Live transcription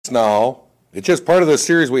now. It's just part of the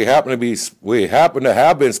series we happen to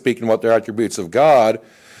have been speaking about the attributes of God.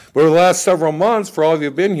 But over the last several months, for all of you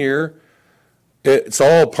who've been here, it's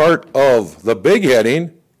all part of the big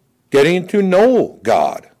heading, getting to know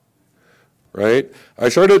God. Right? I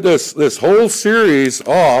started this whole series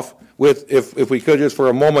off with, if we could just for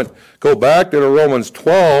a moment go back to the Romans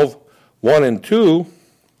 12, 1 and 2,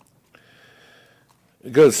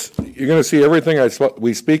 because you're going to see everything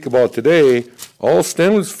we speak about today all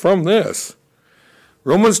stems from this.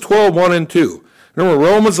 Romans 12, 1 and 2. Remember,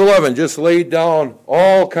 Romans 11 just laid down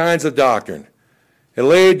all kinds of doctrine. It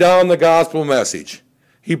laid down the gospel message.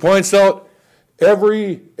 He points out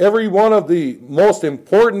every one of the most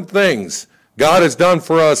important things God has done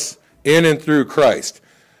for us in and through Christ,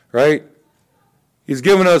 right? He's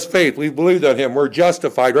given us faith. We believed on him. We're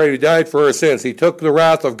justified, right? He died for our sins. He took the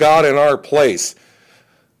wrath of God in our place.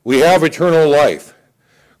 We have eternal life,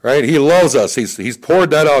 right? He loves us. He's poured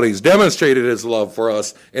that out. He's demonstrated his love for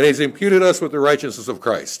us, and he's imputed us with the righteousness of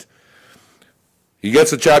Christ. He gets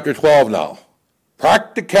to chapter 12 now.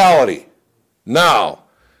 Practicality. Now,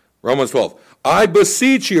 Romans 12. I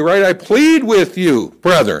beseech you, right? I plead with you,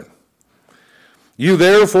 brethren. You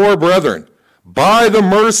therefore, brethren, by the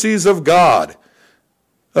mercies of God,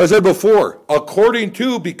 as I said before, according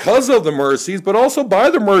to, because of the mercies, but also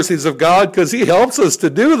by the mercies of God, because he helps us to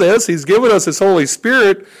do this. He's given us his Holy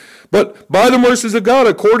Spirit, but by the mercies of God,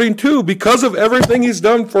 according to, because of everything he's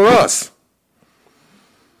done for us,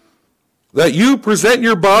 that you present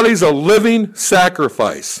your bodies a living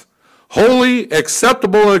sacrifice, holy,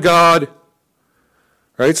 acceptable to God,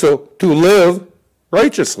 right? So to live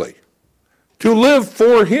righteously, to live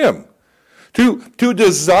for him, to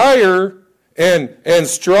desire and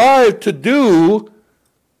strive to do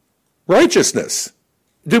righteousness,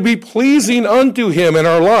 to be pleasing unto him in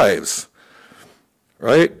our lives,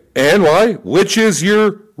 right? And why? Which is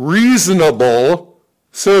your reasonable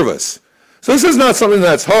service. So this is not something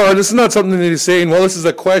that's hard. This is not something that he's saying, well, this is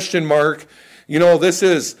a question mark. You know, this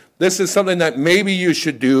is something that maybe you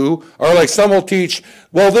should do. Or like some will teach,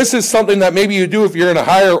 well, this is something that maybe you do if you're in a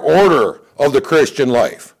higher order of the Christian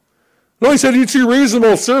life. No, he said it's your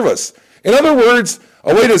reasonable service. In other words,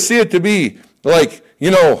 a way to see it to be like,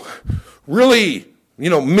 really,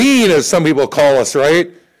 mean, as some people call us,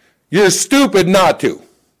 right? You're stupid not to.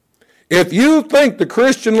 If you think the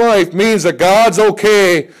Christian life means that God's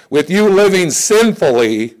okay with you living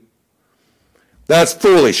sinfully, that's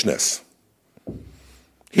foolishness.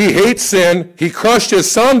 He hates sin. He crushed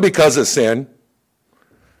his son because of sin.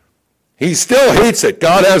 He still hates it.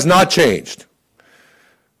 God has not changed.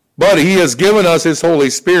 But he has given us his Holy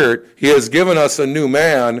Spirit. He has given us a new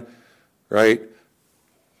man, right?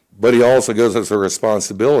 But he also gives us a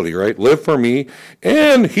responsibility, right? Live for me.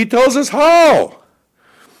 And he tells us how.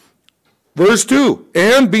 Verse 2,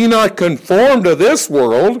 and be not conformed to this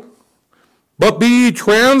world, but be ye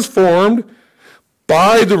transformed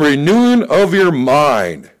by the renewing of your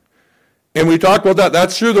mind. And we talked about that.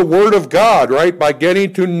 That's through the Word of God, right? By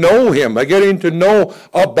getting to know him, by getting to know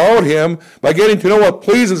about him, by getting to know what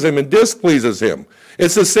pleases him and displeases him.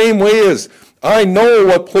 It's the same way as I know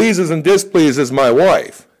what pleases and displeases my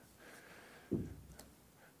wife.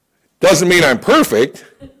 Doesn't mean I'm perfect,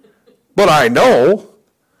 but I know.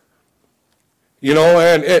 And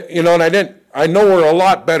I know her a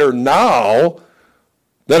lot better now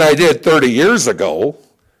than I did 30 years ago.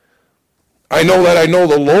 I know that I know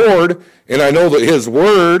the Lord, and I know that his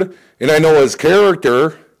word, and I know his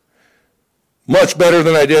character much better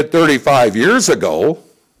than I did 35 years ago.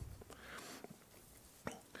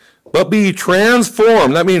 But be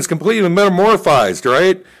transformed. That means completely metamorphosed,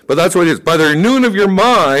 right? But that's what it is. By the renewing of your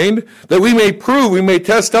mind, that we may prove, we may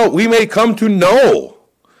test out, we may come to know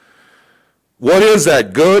what is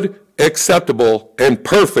that good, acceptable, and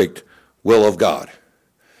perfect will of God.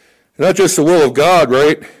 Not just the will of God,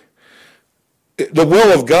 right? The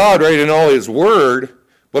will of God, right, in all his word,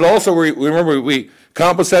 but also we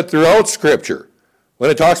compass that throughout Scripture.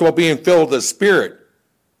 When it talks about being filled with the Spirit,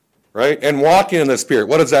 right, and walking in the Spirit,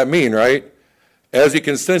 what does that mean, right? As you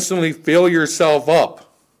consistently fill yourself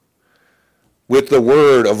up with the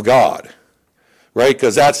Word of God, right?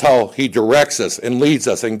 Because that's how he directs us and leads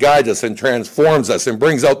us and guides us and transforms us and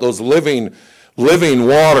brings out those living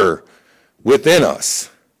water within us,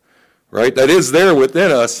 right? That is there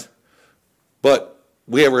within us, but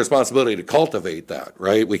we have a responsibility to cultivate that,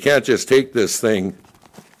 right? We can't just take this thing,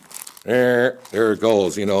 there it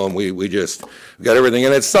goes, and we just got everything.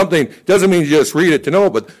 And it's something, doesn't mean you just read it to know,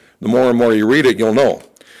 but the more and more you read it, you'll know.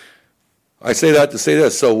 I say that to say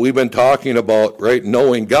this. So we've been talking about, right,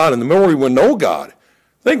 knowing God. And the more we will know God,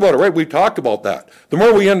 Think about it, right? We talked about that. The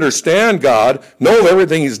more we understand God, know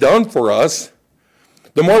everything he's done for us,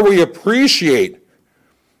 the more we appreciate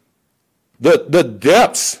the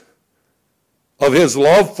depths of his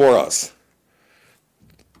love for us,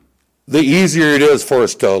 the easier it is for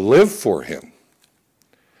us to live for him,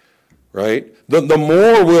 right? The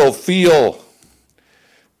more we'll feel,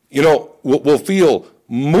 we'll feel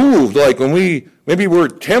moved, like when maybe we're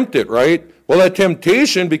tempted, right? Well, that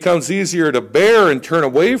temptation becomes easier to bear and turn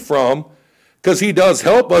away from, because he does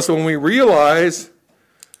help us when we realize,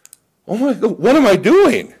 oh my God, what am I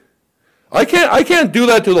doing? I can't do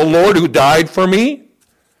that to the Lord who died for me.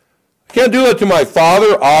 I can't do that to my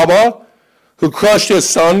father, Abba, who crushed his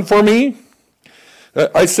son for me.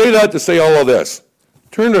 I say that to say all of this.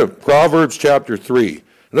 Turn to Proverbs chapter 3.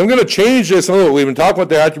 And I'm going to change this a little. We've been talking about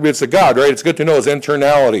the attributes of God, right? It's good to know his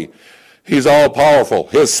internality. He's all-powerful,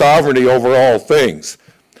 his sovereignty over all things.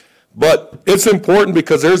 But it's important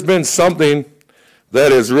because there's been something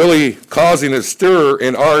that is really causing a stir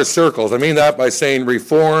in our circles. I mean that by saying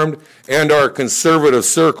Reformed and our conservative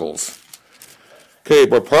circles. Okay,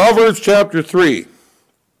 but Proverbs chapter 3.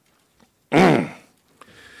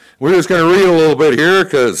 We're just going to read a little bit here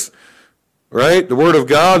because, right, the Word of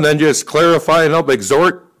God, and then just clarify and help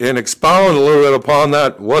exhort and expound a little bit upon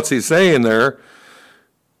that, what's he saying there.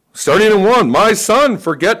 Starting in 1, my son,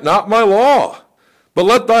 forget not my law, but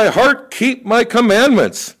let thy heart keep my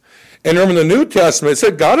commandments. And remember, in the New Testament, it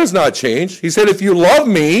said God has not changed. He said, if you love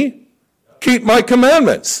me, keep my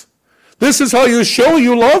commandments. This is how you show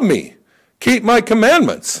you love me. Keep my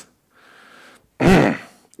commandments.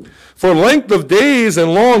 For length of days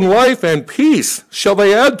and long life and peace shall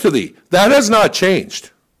they add to thee. That has not changed.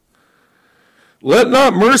 Let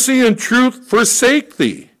not mercy and truth forsake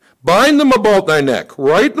thee. Bind them about thy neck.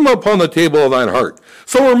 Write them upon the table of thine heart.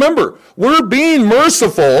 So remember, we're being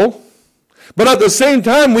merciful, but at the same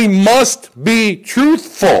time, we must be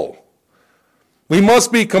truthful. We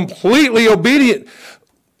must be completely obedient.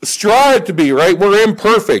 Strive to be, right? We're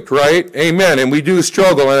imperfect, right? Amen. And we do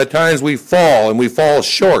struggle, and at times we fall, and we fall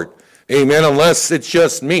short. Amen. Unless it's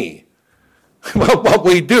just me. But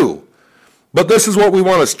we do. But this is what we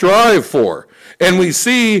want to strive for. And we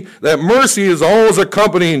see that mercy is always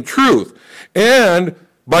accompanying truth. And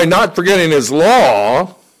by not forgetting his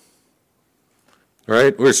law,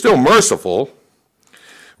 right, we're still merciful.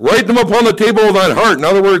 Write them upon the table of thine heart. In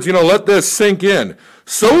other words, let this sink in.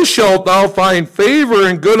 So shalt thou find favor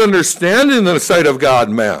and good understanding in the sight of God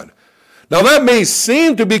and man. Now that may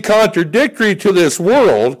seem to be contradictory to this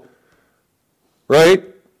world, right?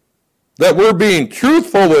 That we're being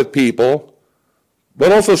truthful with people,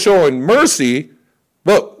 but also showing mercy,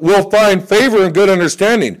 but we'll find favor and good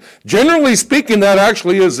understanding. Generally speaking, that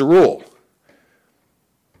actually is the rule.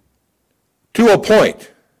 To a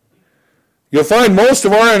point. You'll find most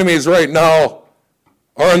of our enemies right now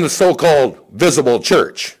are in the so-called visible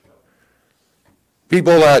church.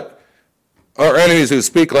 People that are enemies who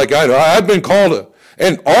speak like I do. I've been called,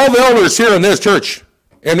 and all the elders here in this church,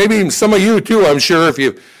 and maybe even some of you too, I'm sure, if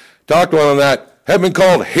you talk to one of that, have been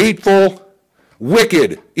called hateful,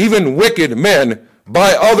 wicked, even wicked men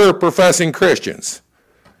by other professing Christians.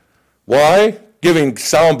 Why? Giving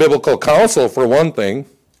sound biblical counsel, for one thing.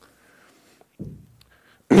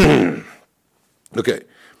 Okay.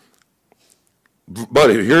 But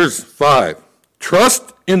here's 5.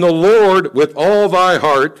 Trust in the Lord with all thy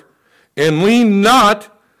heart, and lean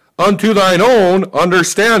not unto thine own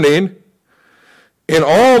understanding. In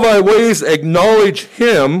all thy ways acknowledge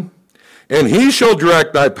him, and he shall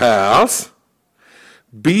direct thy paths.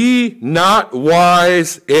 Be not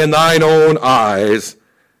wise in thine own eyes.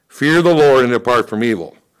 Fear the Lord and depart from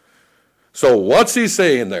evil. So what's he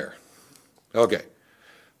saying there? Okay.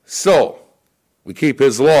 So we keep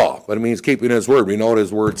his law, but it means keeping his word. We know what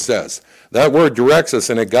his word says. That word directs us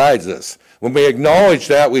and it guides us. When we acknowledge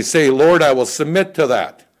that, we say, Lord, I will submit to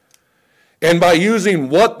that. And by using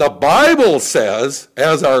what the Bible says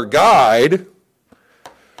as our guide,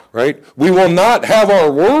 right, we will not have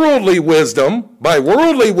our worldly wisdom, by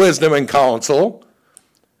worldly wisdom and counsel,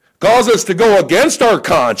 cause us to go against our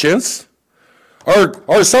conscience,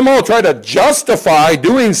 or somehow try to justify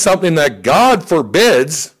doing something that God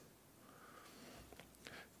forbids.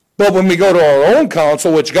 But when we go to our own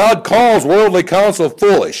counsel, which God calls worldly counsel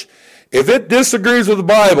foolish, if it disagrees with the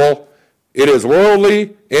Bible, it is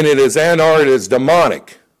worldly, and it is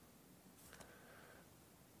demonic.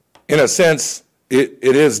 In a sense, it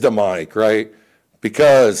is demonic, right?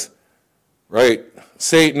 Because, right,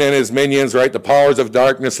 Satan and his minions, right, the powers of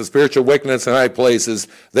darkness, the spiritual wickedness in high places,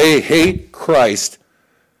 they hate Christ.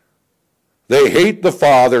 They hate the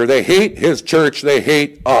Father. They hate his church. They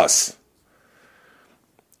hate us.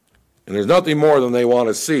 And there's nothing more than they want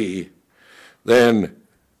to see than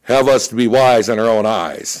have us to be wise in our own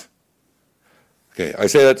eyes. Okay, I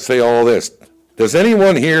say that to say all this. Does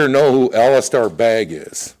anyone here know who Alistair Begg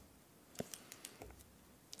is?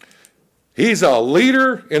 He's a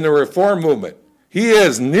leader in the Reform movement. He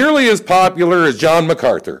is nearly as popular as John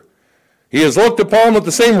MacArthur. He is looked upon with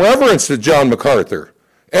the same reverence as John MacArthur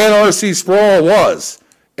and R.C. Sproul was,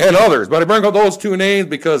 and others. But I bring up those two names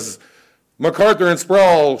because MacArthur and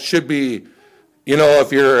Sproul should be,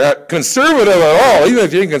 if you're conservative at all, even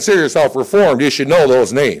if you can consider yourself Reformed, you should know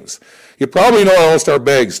those names. You probably know Alistair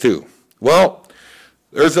Begg too. Well,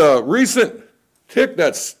 there's a recent tick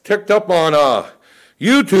that's ticked up on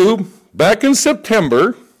YouTube back in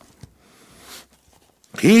September.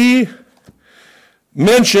 He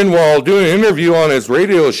mentioned while doing an interview on his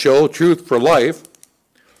radio show, Truth for Life,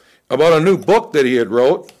 about a new book that he had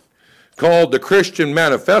wrote called The Christian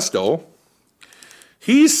Manifesto.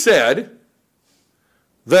 He said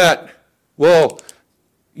that,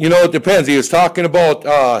 it depends. He was talking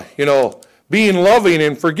about, being loving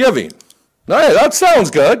and forgiving. Now, that sounds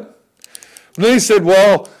good. And then he said,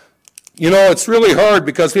 it's really hard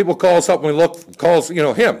because people call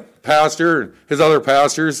him, pastor, his other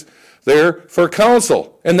pastors, there for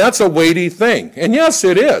counsel. And that's a weighty thing. And yes,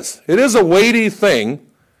 it is. It is a weighty thing.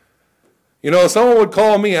 If someone would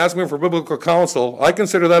call me, ask me for biblical counsel, I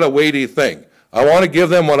consider that a weighty thing. I want to give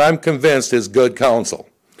them what I'm convinced is good counsel.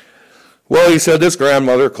 Well, he said this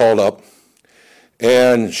grandmother called up,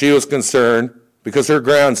 and she was concerned because her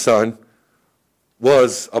grandson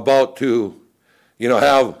was about to,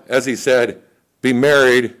 have, as he said, be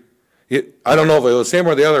married. I don't know if it was him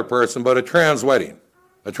or the other person, but a trans wedding.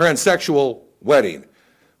 A transsexual wedding,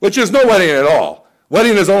 which is no wedding at all.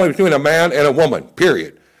 Wedding is only between a man and a woman,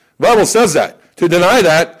 period. The Bible says that. To deny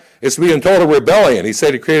that is to be in total rebellion. He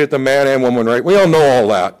said he created the man and woman, right? We all know all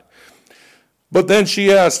that. But then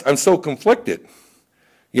she asked, I'm so conflicted.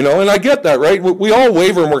 And I get that, right? We all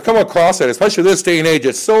waver and we're coming across that, especially this day and age.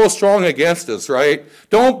 It's so strong against us, right?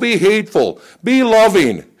 Don't be hateful. Be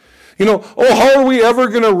loving. How are we ever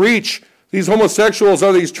going to reach these homosexuals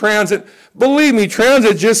or these transit? Believe me,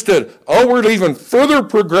 transit just an outward, even further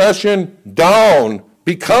progression down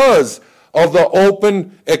because of the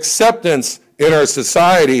open acceptance in our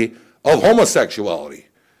society of homosexuality.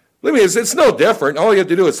 Believe me, it's no different. All you have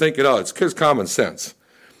to do is think it out. It's just common sense.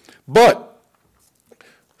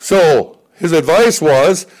 So his advice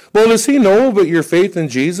was, does he know about your faith in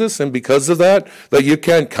Jesus, and because of that you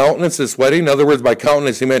can't countenance this wedding? In other words, by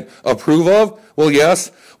countenance he meant approve of? Well,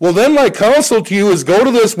 yes. Well, then my counsel to you is go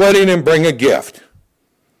to this wedding and bring a gift.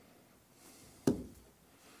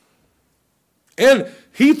 And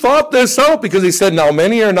he thought this out because he said, now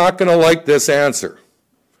many are not going to like this answer.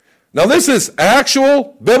 Now this is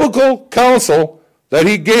actual biblical counsel that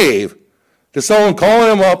he gave to someone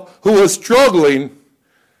calling him up who was struggling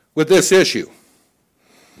with this issue.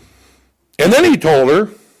 And then he told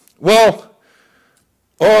her,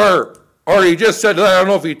 or he just said, I don't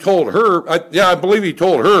know if he told her. I believe he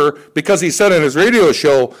told her because he said in his radio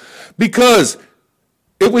show, because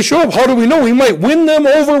if we show up, how do we know? We might win them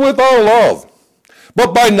over with our love.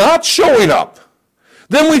 But by not showing up,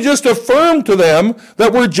 then we just affirm to them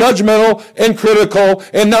that we're judgmental and critical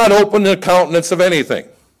and not open to countenance of anything.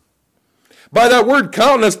 By that word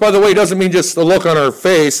countenance, by the way, doesn't mean just the look on our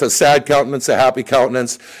face, a sad countenance, a happy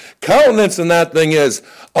countenance. Countenance in that thing is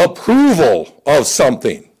approval of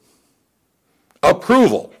something.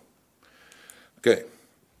 Approval. Okay.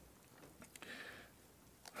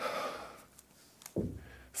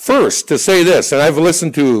 First, to say this, and I've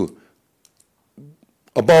listened to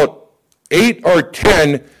about 8 or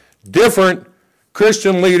 10 different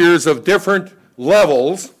Christian leaders of different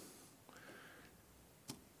levels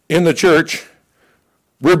in the church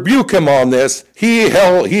rebuke him on this. He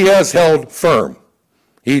has held firm.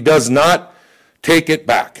 He does not take it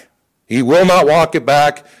back. He will not walk it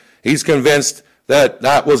back. He's convinced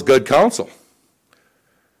that was good counsel.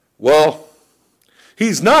 Well,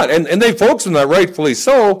 he's not. And they focus on that rightfully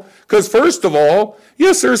so, because first of all,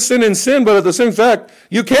 yes, there's sin in sin, but at the same fact,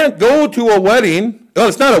 you can't go to a wedding. No,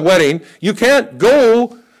 it's not a wedding. You can't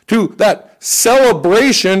go to that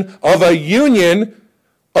celebration of a union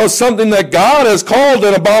of something that God has called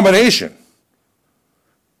an abomination.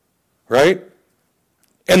 Right?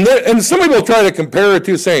 And some people try to compare it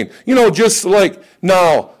to saying, just like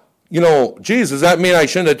now, geez, does that mean I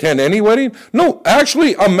shouldn't attend any wedding? No,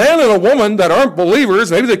 actually, a man and a woman that aren't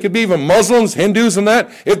believers, maybe they could be even Muslims, Hindus and that,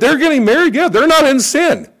 if they're getting married, yeah, they're not in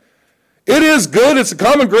sin. It is good. It's the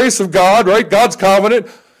common grace of God, right? God's covenant,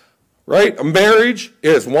 right? A marriage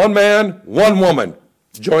is one man, one woman,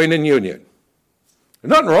 joined in union.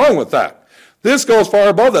 There's nothing wrong with that. This goes far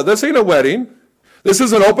above that. This ain't a wedding. This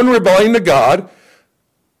is an open rebellion to God.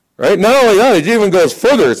 Right? Not only that, it even goes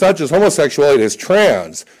further. It's not just homosexuality, it's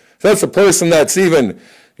trans. That's a person that's even,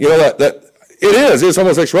 that it is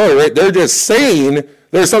homosexuality, right? They're just saying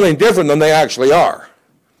there's something different than they actually are.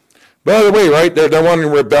 By the way, right, they're wanting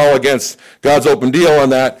to rebel against God's open deal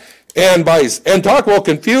on that. And talk about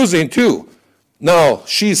confusing too. Now,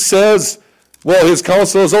 she says, well, his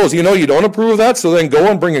counsel is, you don't approve of that, so then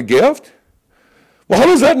go and bring a gift? Well, how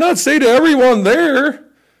does that not say to everyone there,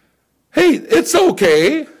 hey, it's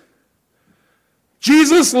okay.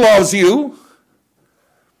 Jesus loves you.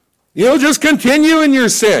 Just continue in your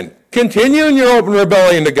sin. Continue in your open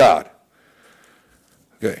rebellion to God.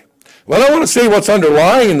 Okay. Well, I want to say what's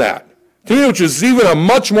underlying that, to me, which is even a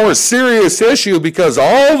much more serious issue, because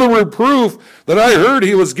all the reproof that I heard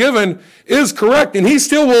he was given is correct, and he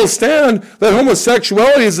still will stand that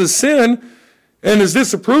homosexuality is a sin and is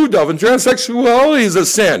disapproved of, and transsexuality is a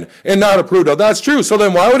sin and not approved of. That's true. So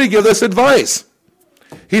then why would he give this advice?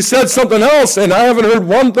 He said something else, and I haven't heard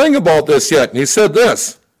one thing about this yet, and he said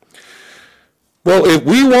this. Well, if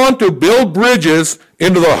we want to build bridges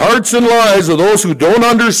into the hearts and lives of those who don't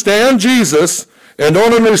understand Jesus and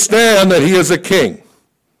don't understand that he is a king.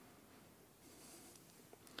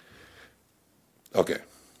 Okay.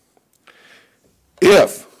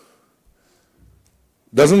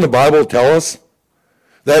 Doesn't the Bible tell us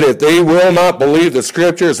that if they will not believe the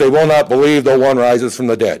scriptures, they will not believe though one rises from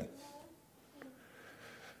the dead?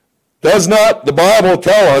 Does not the Bible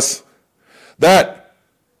tell us that,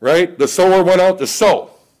 right, the sower went out to sow?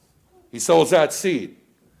 He sows that seed.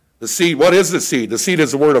 The seed, what is the seed? The seed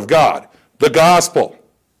is the word of God, the gospel.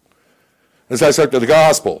 As I said to the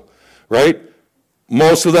gospel, right?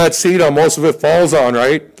 Most of that seed, most of it falls on,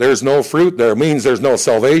 right? There's no fruit there. It means there's no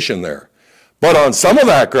salvation there. But on some of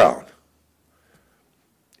that ground,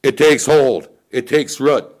 it takes hold. It takes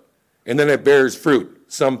root. And then it bears fruit.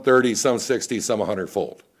 Some 30, some 60, some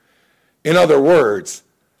 100-fold. In other words,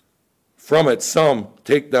 from it, some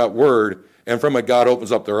take that word, and from it, God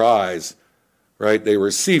opens up their eyes, right? They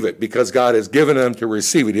receive it because God has given them to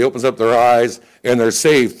receive it. He opens up their eyes, and they're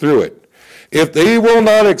saved through it. If they will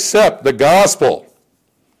not accept the gospel,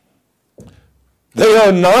 they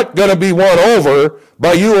are not going to be won over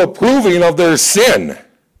by you approving of their sin.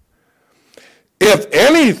 If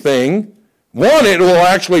anything, one, it will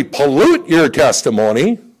actually pollute your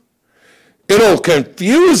testimony. It'll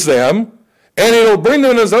confuse them, and it'll bring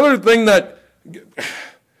them this other thing that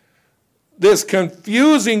this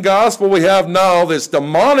confusing gospel we have now, this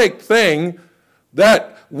demonic thing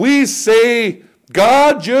that we say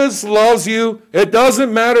God just loves you. It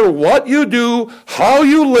doesn't matter what you do, how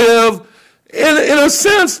you live, in a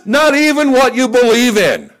sense, not even what you believe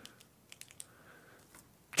in.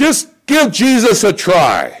 Just give Jesus a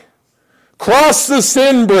try. Cross the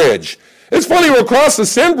sin bridge. It's funny, we'll cross the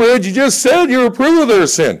sin bridge. You just said you approve of their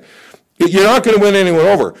sin. You're not going to win anyone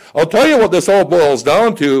over. I'll tell you what this all boils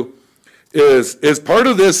down to is part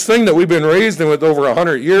of this thing that we've been raised in with over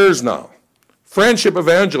 100 years now. Friendship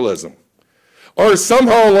evangelism. Or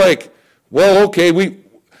somehow like, well, okay,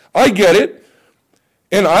 I get it.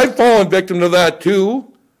 And I've fallen victim to that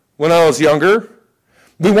too when I was younger.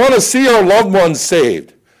 We want to see our loved ones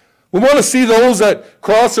saved. We want to see those that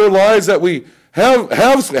cross their lives that we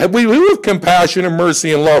we live compassion and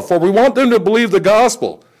mercy and love for. We want them to believe the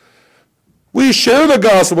gospel. We share the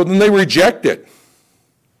gospel, but then they reject it.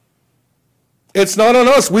 It's not on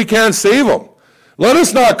us. We can't save them. Let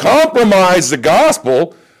us not compromise the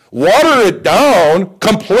gospel, water it down,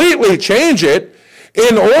 completely change it,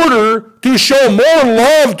 in order to show more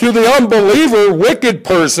love to the unbeliever, wicked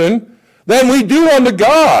person, than we do unto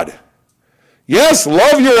God. Yes,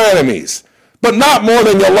 love your enemies, but not more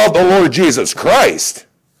than you love the Lord Jesus Christ.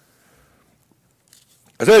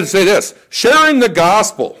 I said to say this, sharing the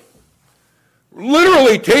gospel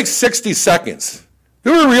literally takes 60 seconds.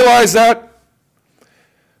 Do you ever realize that?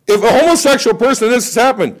 If a homosexual person, this has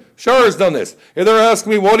happened, Shara's done this, and they're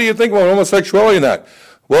asking me, what do you think about homosexuality and that?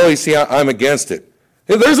 Well, you see, I'm against it.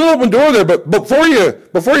 There's an open door there, but before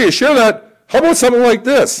you share that, how about something like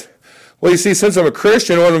this? Well, you see, since I'm a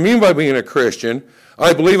Christian, what I mean by being a Christian,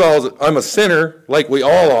 I believe I'm a sinner, like we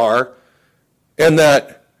all are, and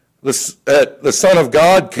that the Son of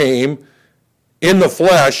God came in the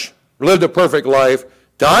flesh, lived a perfect life,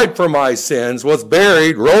 died for my sins, was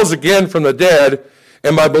buried, rose again from the dead,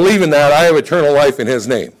 and by believing that, I have eternal life in his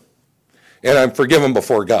name. And I'm forgiven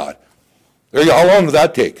before God. There you go. How long did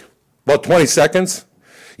that take? About 20 seconds?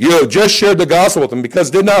 You have just shared the gospel with them, because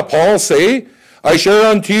did not Paul say, I share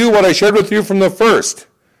unto you what I shared with you from the first?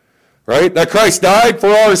 right? That Christ died for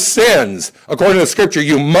our sins, according to Scripture.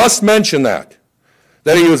 You must mention that.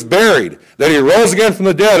 That he was buried, that he rose again from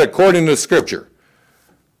the dead, according to Scripture,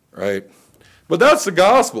 right? But that's the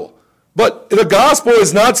gospel. But the gospel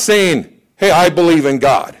is not saying, hey, I believe in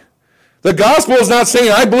God. The gospel is not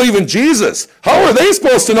saying, I believe in Jesus. How are they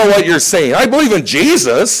supposed to know what you're saying? I believe in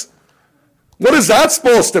Jesus. What is that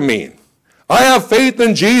supposed to mean? I have faith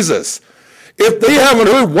in Jesus. If they haven't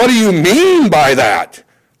heard, what do you mean by that?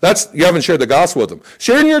 You haven't shared the gospel with them.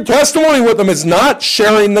 Sharing your testimony with them is not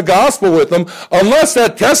sharing the gospel with them unless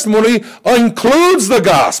that testimony includes the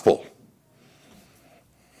gospel.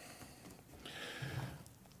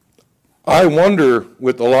 I wonder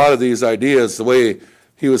with a lot of these ideas, the way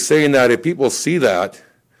he was saying that, if people see that,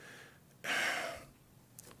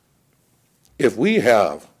 if we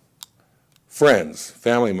have friends,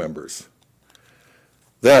 family members,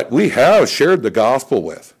 that we have shared the gospel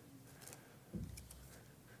with,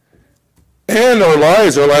 and our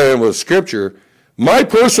lives are lined with Scripture, my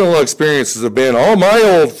personal experiences have been all my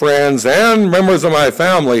old friends and members of my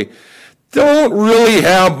family don't really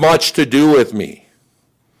have much to do with me.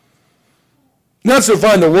 Not to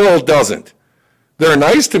find the world doesn't. They're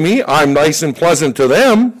nice to me. I'm nice and pleasant to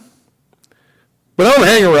them. But I don't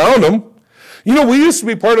hang around them. You know, we used to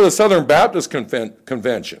be part of the Southern Baptist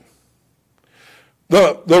Convention.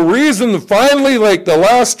 The reason finally, like the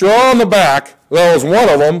last straw on the back, that was one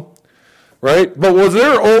of them, right? But was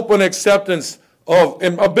their open acceptance of,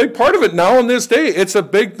 and a big part of it now in this day, it's a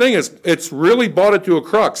big thing. It's really brought it to a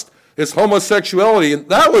crux. It's homosexuality. And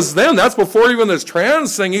that was then. That's before even this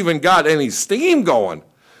trans thing even got any steam going.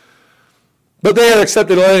 But they had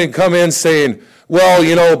accepted letting it come in saying, well,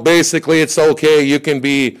 you know, basically it's okay. You can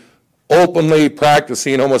be openly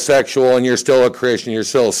practicing homosexual and you're still a Christian. You're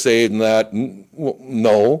still saved and that.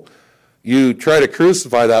 No. You try to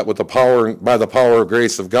crucify that with by the power of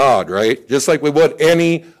grace of God, right? Just like we would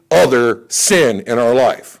any other sin in our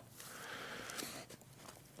life.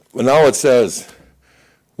 But now it says,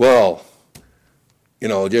 well, you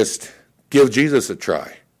know, just give Jesus a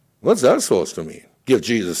try. What's that supposed to mean? Give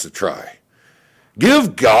Jesus a try. Give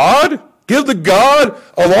the God of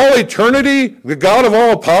all eternity, the God of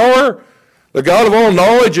all power, the God of all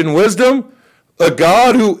knowledge and wisdom, the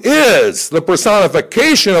God who is the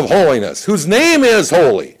personification of holiness, whose name is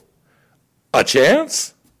holy. A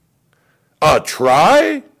chance? A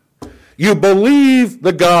try? You believe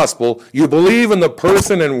the gospel, you believe in the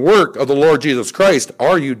person and work of the Lord Jesus Christ,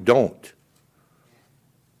 or you don't.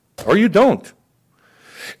 Or you don't.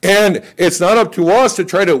 And it's not up to us to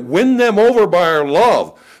try to win them over by our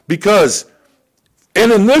love, because,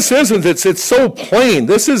 and in this instance, it's so plain.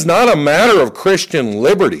 This is not a matter of Christian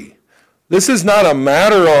liberty. This is not a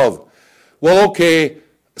matter of, well, okay,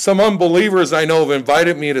 some unbelievers I know have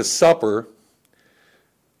invited me to supper,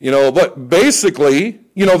 you know, but basically,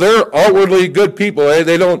 you know, they're outwardly good people.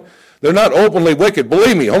 They're not openly wicked.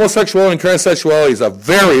 Believe me, homosexuality and transsexuality is a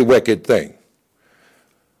very wicked thing.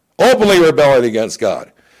 Openly rebelling against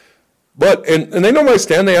God. But, and they know my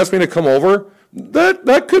stand, they asked me to come over.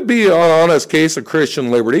 That could be an honest case of Christian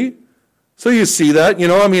liberty. So you see that, you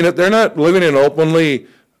know, I mean, they're not living an openly,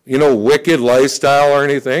 you know, wicked lifestyle or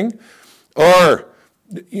anything. Or,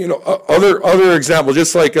 you know, other example,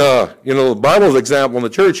 just like, you know, the Bible's example in the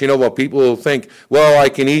church, you know, about people who think, well, I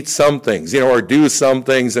can eat some things, you know, or do some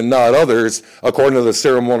things and not others according to the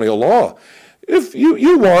ceremonial law. If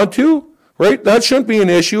you want to, right, that shouldn't be an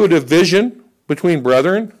issue, a division between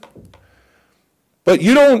brethren. But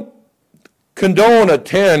you don't condone,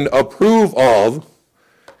 attend, approve of,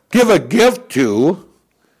 give a gift to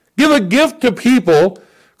people,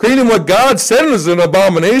 creating what God said is an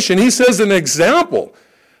abomination. He says an example.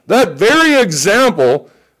 That very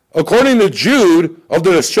example, according to Jude, of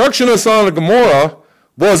the destruction of Sodom and Gomorrah,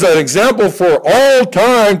 was an example for all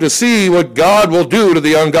time to see what God will do to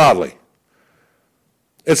the ungodly.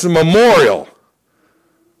 It's a memorial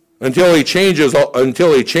until he changes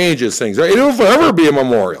things. Right? It will forever be a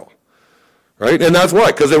memorial. Right? And that's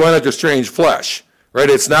why, because they went after strange flesh. Right?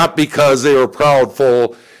 It's not because they were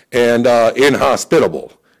proudful and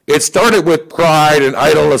inhospitable. It started with pride and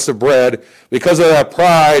idleness of bread. Because of that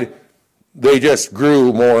pride, they just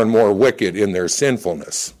grew more and more wicked in their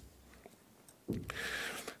sinfulness.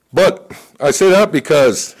 But I say that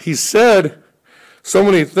because he said so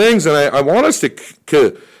many things, and I want us to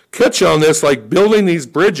catch on this, like building these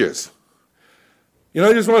bridges. You know,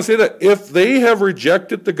 I just want to say that if they have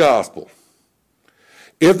rejected the gospel,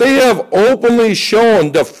 if they have openly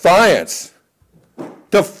shown defiance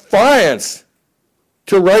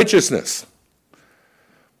to righteousness,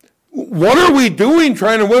 what are we doing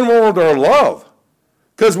trying to win them over with our love?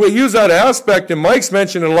 because we use that aspect, and Mike's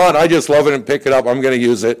mentioned it a lot. I just love it and pick it up. I'm going to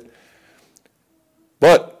use it.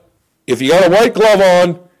 But if you got a white glove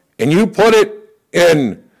on and you put it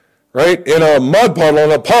in, right, in a mud puddle,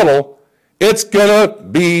 in a puddle, it's going to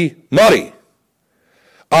be muddy.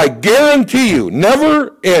 I guarantee you,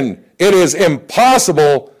 it is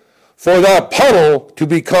impossible for that puddle to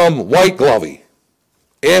become white glovey.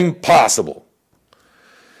 Impossible.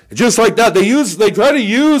 Just like that, they try to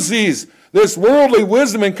use this worldly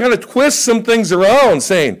wisdom and kind of twist some things around,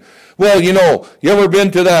 saying, well, you ever been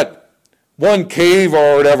to that one cave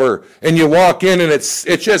or whatever, and you walk in and it's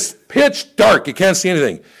just pitch dark, you can't see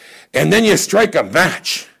anything. And then you strike a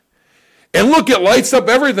match. And look, it lights up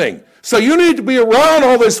everything. So you need to be around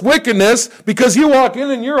all this wickedness because you walk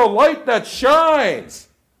in and you're a light that shines.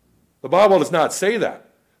 The Bible does not say that.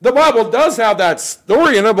 The Bible does have that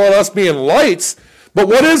story in it about us being lights, but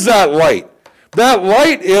what is that light? That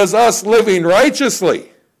light is us living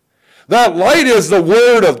righteously. That light is the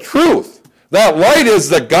word of truth. That light is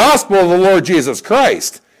the gospel of the Lord Jesus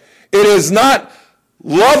Christ. It is not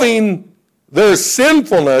loving their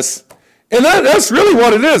sinfulness, and that's really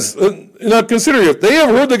what it is. Consider, if they have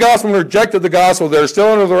heard the gospel and rejected the gospel, they're still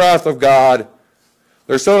under the wrath of God.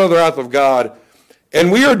 They're still under the wrath of God. And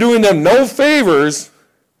we are doing them no favors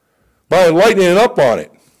by lightening up on it.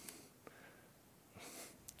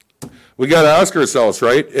 We got to ask ourselves,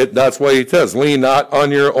 right? That's why he says, lean not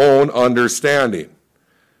on your own understanding.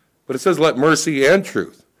 But it says, let mercy and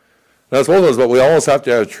truth. That's what it is, but we always have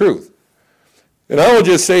to have truth. And I will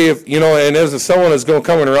just say, if and as someone is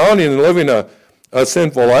coming around you and living a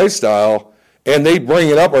sinful lifestyle, and they bring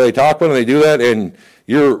it up or they talk about it and they do that, and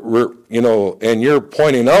you're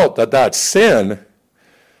pointing out that that's sin.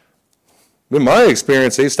 In my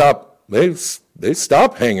experience, they stop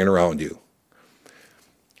hanging around you.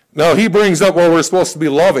 Now he brings up where we're supposed to be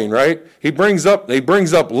loving, right? He brings up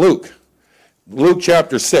Luke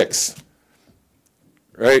chapter 6,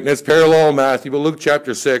 right? And it's parallel in Matthew, but Luke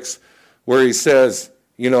chapter 6, where he says,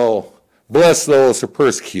 bless those who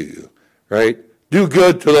persecute you, right? Do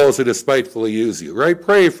good to those who despitefully use you, right?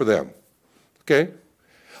 Pray for them. Okay?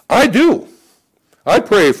 I do. I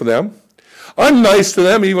pray for them. I'm nice to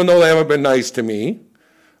them even though they haven't been nice to me.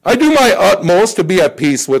 I do my utmost to be at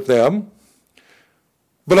peace with them.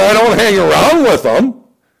 But I don't hang around with them.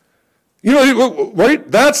 Right?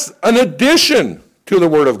 That's an addition to the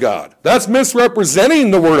Word of God. That's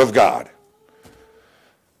misrepresenting the Word of God.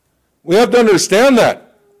 We have to understand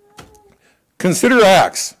that. Consider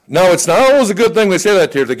Acts. Now, it's not always a good thing to say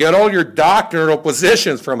that to get all your doctrinal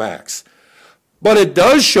positions from Acts. But it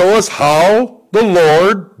does show us how the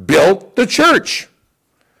Lord built the church.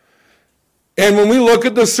 And when we look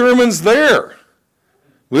at the sermons there,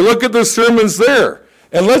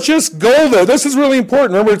 and let's just go there. This is really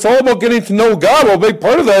important. Remember, it's all about getting to know God. Well, a big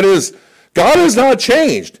part of that is God has not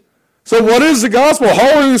changed. So what is the gospel?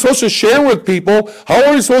 How are we supposed to share with people? How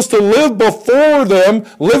are we supposed to live before them,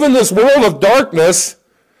 live in this world of darkness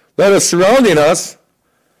that is surrounding us?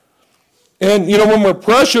 And, when we're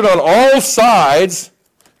pressured on all sides,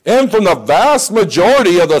 and from the vast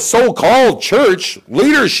majority of the so-called church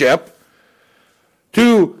leadership,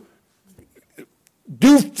 to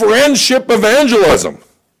do friendship evangelism.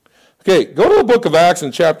 Okay, go to the book of Acts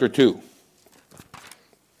in chapter 2.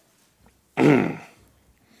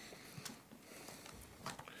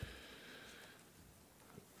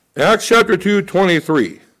 Acts chapter 2,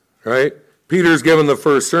 23, right? Peter's given the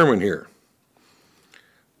first sermon here.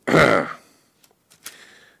 I'll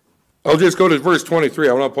just go to verse 23.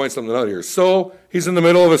 I want to point something out here. So, he's in the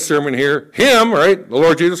middle of a sermon here. Him, right, the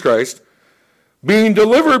Lord Jesus Christ, being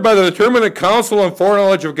delivered by the determinate counsel and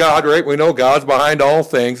foreknowledge of God, right? We know God's behind all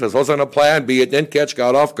things. This wasn't a plan B. It didn't catch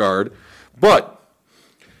God off guard. But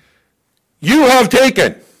you have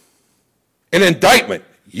taken an indictment.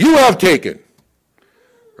 You have taken,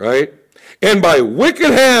 right? And by wicked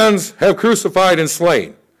hands have crucified and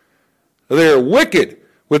slain. They are wicked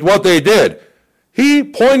with what they did. He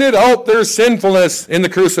pointed out their sinfulness in the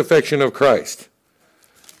crucifixion of Christ,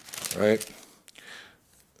 right?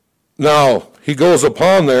 Now, he goes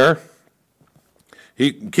upon there.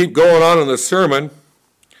 He keep going on in the sermon.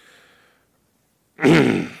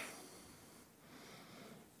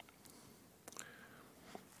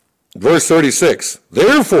 Verse 36,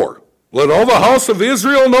 therefore, let all the house of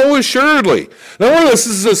Israel know assuredly. Now, this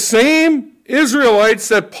is the same Israelites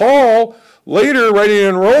that Paul, later writing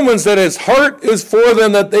in Romans, that his heart is for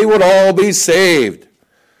them that they would all be saved.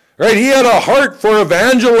 Right? He had a heart for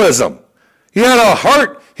evangelism. He had a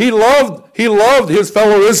heart. He loved his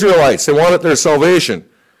fellow Israelites and wanted their salvation.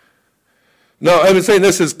 Now, I would say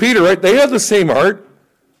this is Peter, right? They had the same heart.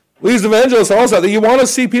 These evangelists also that you want to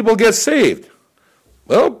see people get saved.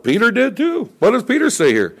 Well, Peter did too. What does Peter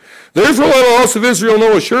say here? Therefore let all the house of Israel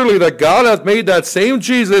know surely that God hath made that same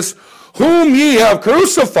Jesus whom ye have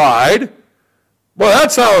crucified. Well,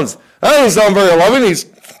 that doesn't sound very loving. He's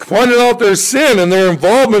pointing out their sin and their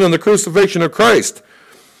involvement in the crucifixion of Christ.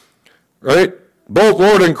 Right? Both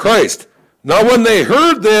Lord and Christ. Now when they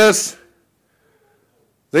heard this,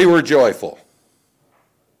 they were joyful.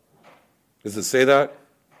 Does it say that?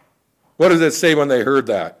 What does it say when they heard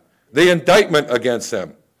that? The indictment against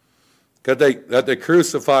them, that they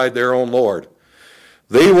crucified their own Lord.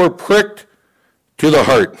 They were pricked to the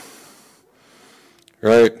heart.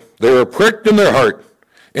 Right? They were pricked in their heart,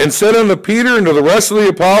 and said unto Peter and to the rest of the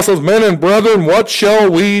apostles, Men and brethren, what shall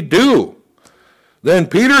we do? Then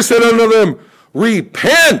Peter said unto them,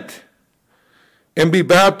 Repent, and be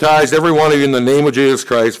baptized, every one of you, in the name of Jesus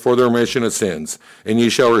Christ, for the remission of sins, and ye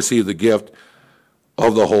shall receive the gift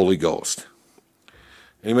of the Holy Ghost.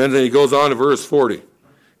 Amen. Then he goes on to verse 40.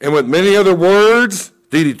 And with many other words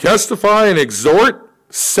did he testify and exhort,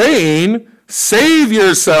 saying, Save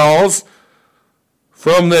yourselves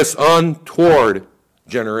from this untoward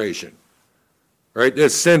generation. Right?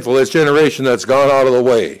 This sinful, this generation that's gone out of the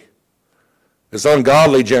way. This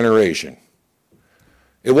ungodly generation.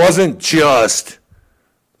 It wasn't just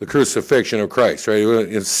the crucifixion of Christ, right?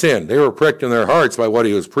 It's sin. They were pricked in their hearts by what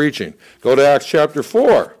he was preaching. Go to Acts chapter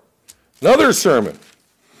 4. Another sermon.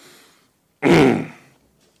 And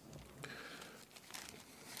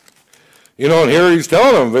here he's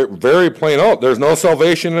telling them very plain out, there's no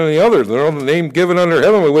salvation in any other. There's no name given under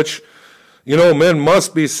heaven with which, men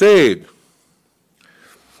must be saved.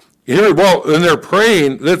 And they're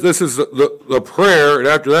praying. This is the prayer, and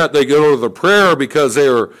after that they go to the prayer because they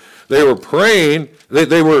were praying.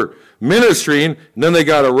 They were ministering, and then they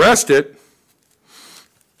got arrested.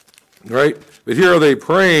 Right? But here are they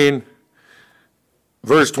praying.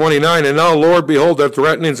 Verse 29, And now, Lord, behold, thy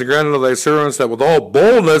threatenings are granted unto thy servants, that with all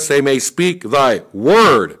boldness they may speak thy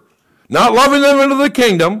word. Not loving them into the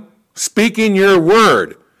kingdom, speaking your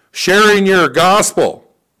word, sharing your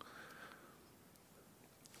gospel.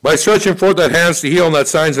 By stretching forth that hands to heal, and that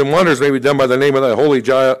signs and wonders may be done by the name of thy holy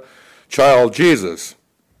child Jesus.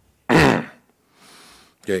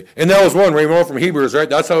 Okay, and that was one, remember from Hebrews, right?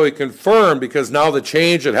 That's how he confirmed, because now the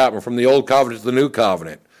change had happened from the old covenant to the new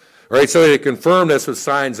covenant. Right, so he confirmed this with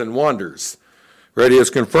signs and wonders. Right, he is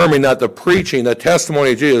confirming that the preaching, the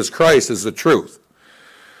testimony of Jesus Christ is the truth.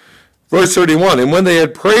 Verse 31, And when they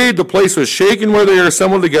had prayed, the place was shaken where they were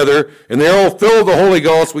assembled together, and they all filled with the Holy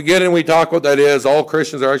Ghost. We get in, we talk what that is. All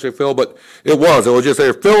Christians are actually filled, but it was just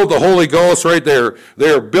they're filled with the Holy Ghost, right?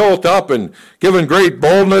 They're built up and given great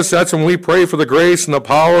boldness. That's when we pray for the grace and the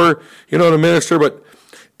power, to minister.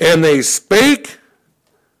 And they spake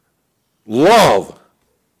love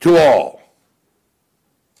to all.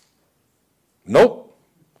 Nope.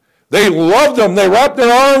 They loved them. They wrapped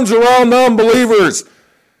their arms around non-believers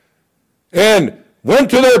and went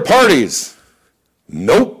to their parties.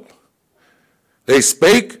 Nope. They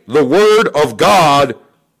spake the word of God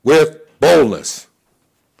with boldness.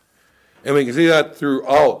 And we can see that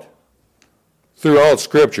throughout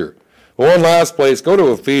Scripture. One last place, go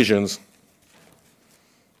to Ephesians.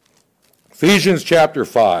 Ephesians chapter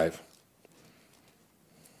 5.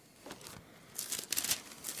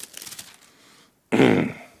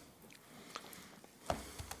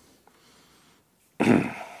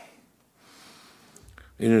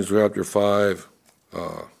 Ephesians chapter 5.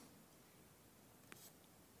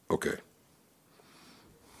 Okay.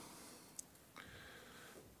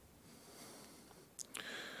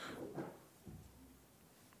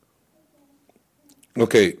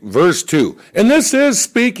 Okay, verse 2. And this is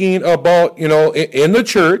speaking about, in the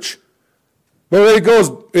church, but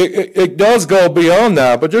it does go beyond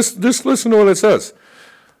that, but just listen to what it says.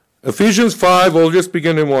 Ephesians 5, we'll just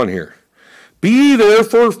begin in 1 here. Be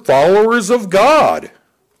therefore followers of God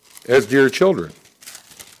as dear children,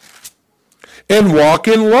 and walk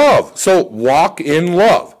in love. So walk in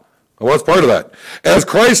love. And what's part of that? As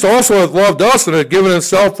Christ also hath loved us and hath given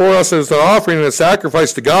himself for us as an offering and a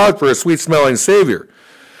sacrifice to God for a sweet-smelling Savior.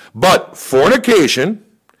 But fornication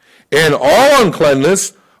and all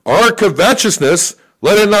uncleanness or covetousness,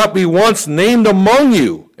 let it not be once named among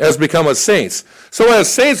you as becometh saints. So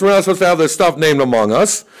as saints, we're not supposed to have this stuff named among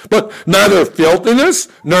us, but neither filthiness,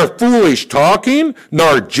 nor foolish talking,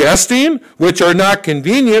 nor jesting, which are not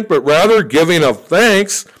convenient, but rather giving of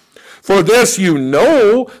thanks. For this you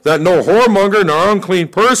know, that no whoremonger, nor unclean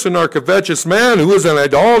person, nor covetous man, who is an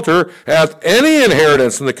idolater, hath any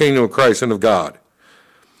inheritance in the kingdom of Christ and of God.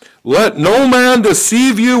 Let no man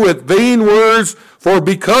deceive you with vain words, for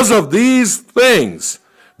because of these things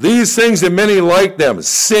These things and many like them,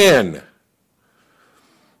 sin.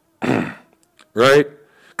 Right?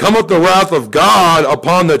 Cometh the wrath of God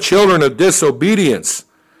upon the children of disobedience.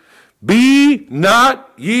 Be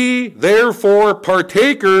not ye therefore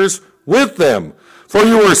partakers with them. For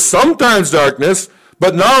you were sometimes darkness,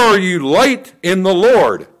 but now are you light in the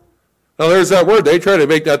Lord. Now there's that word. They try to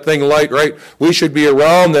make that thing light, right? We should be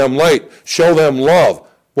around them light, show them love.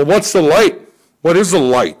 Well, what's the light? What is the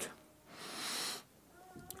light?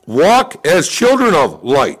 Walk as children of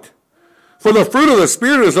light. For the fruit of the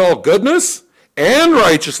Spirit is all goodness and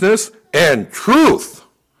righteousness and truth.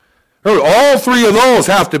 All three of those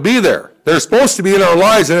have to be there. They're supposed to be in our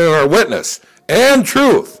lives and in our witness. And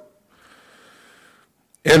truth.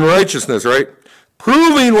 And righteousness, right?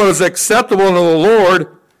 Proving what is acceptable unto the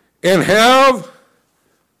Lord, and have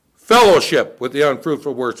fellowship with the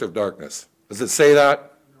unfruitful works of darkness. Does it say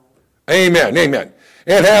that? No. Amen, amen.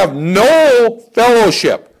 And have no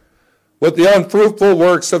fellowship with the unfruitful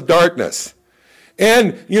works of darkness.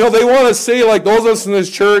 And, you know, they want to say, like those of us in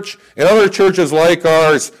this church and other churches like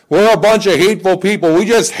ours, we're a bunch of hateful people. We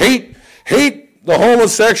just hate the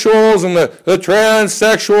homosexuals and the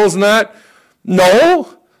transsexuals and that.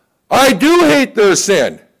 No, I do hate their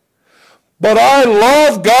sin. But I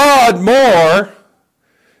love God more,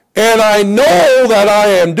 and I know that I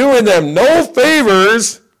am doing them no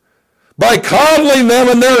favors by coddling them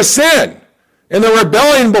in their sin and their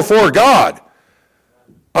rebellion before God.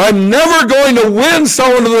 I'm never going to win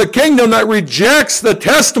someone to the kingdom that rejects the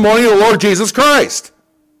testimony of the Lord Jesus Christ.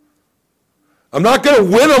 I'm not going to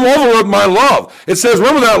win them over with my love. It says,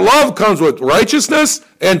 remember that love comes with righteousness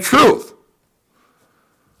and truth.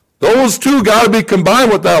 Those two got to be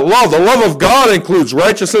combined with that love. The love of God includes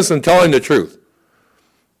righteousness and telling the truth.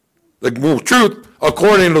 The truth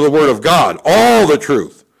according to the word of God. All the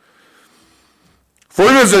truth. For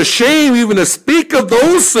it is a shame even to speak of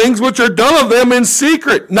those things which are done of them in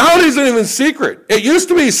secret. Now it isn't even secret. It used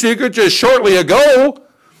to be secret just shortly ago.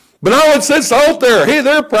 But now it sits out there. Hey,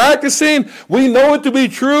 they're practicing. We know it to be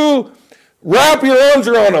true. Wrap your arms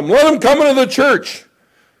around them. Let them come into the church.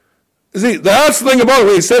 See, that's the thing about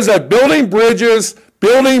it. He says that building bridges,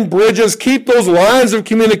 keep those lines of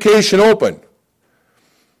communication open.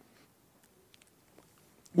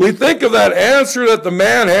 We think of that answer that the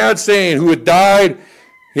man had saying, who had died,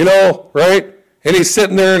 you know, right? And he's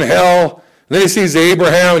sitting there in hell. And then he sees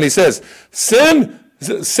Abraham and he says, send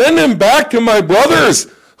him back to my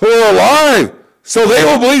brothers who are alive, so they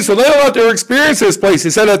will believe, so they don't have to experience this place. He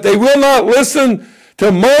said that they will not listen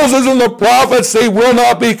to Moses and the prophets, they will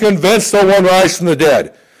not be convinced that one rise from the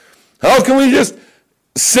dead. How can we just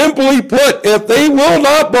simply put, if they will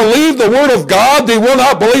not believe the word of God, they will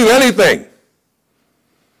not believe anything.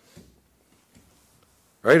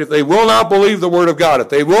 Right? If they will not believe the word of God, if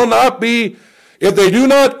they do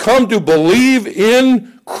not come to believe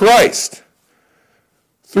in Christ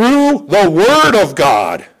through the word of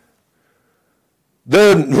God,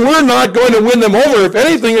 then we're not going to win them over. If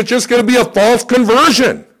anything, it's just going to be a false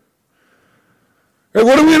conversion. And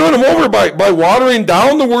what are we doing them over by watering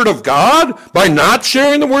down the word of God? By not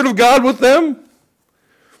sharing the word of God with them?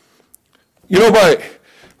 You know, right,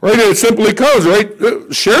 it simply comes,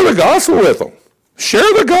 right? Share the gospel with them.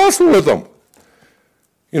 Share the gospel with them.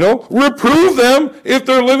 You know, reprove them if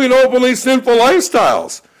they're living openly sinful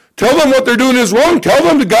lifestyles. Tell them what they're doing is wrong. Tell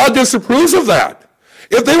them that God disapproves of that.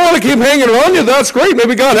 If they want to keep hanging around you, that's great.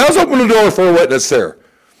 Maybe God has opened the door for a witness there.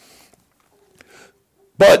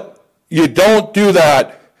 But you don't do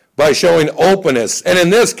that by showing openness. And in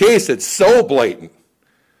this case, it's so blatant.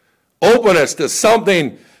 Openness to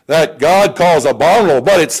something that God calls abominable.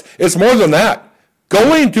 But it's more than that.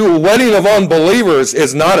 Going to a wedding of unbelievers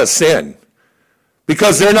is not a sin.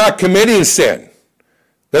 Because they're not committing sin.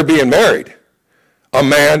 They're being married. A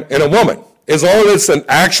man and a woman. As long as it's an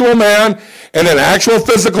actual man and an actual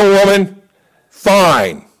physical woman,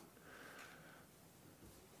 fine.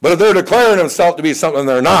 But if they're declaring themselves to be something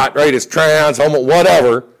they're not, right, it's trans, homo,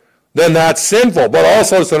 whatever, then that's sinful. But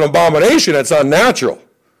also it's an abomination, it's unnatural.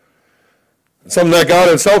 It's something that God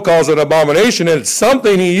himself calls an abomination, and it's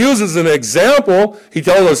something he uses as an example, he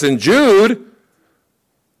told us in Jude,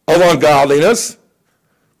 of ungodliness,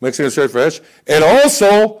 mixing with straight fish, and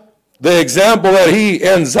also the example that he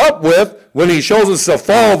ends up with when he shows us the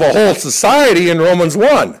fall of the whole society in Romans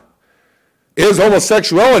 1 is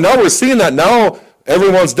homosexuality. Now we're seeing that now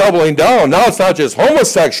everyone's doubling down. Now it's not just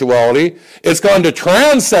homosexuality, it's gone to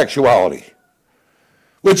transsexuality,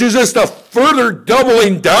 which is just a further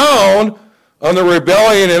doubling down on the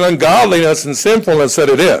rebellion and ungodliness and sinfulness that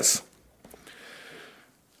it is.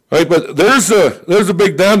 Right, but there's a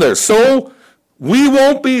big down there. So we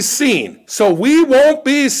won't be seen. So we won't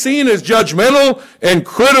be seen as judgmental and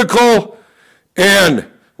critical and,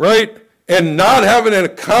 right, and not having a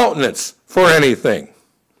countenance for anything.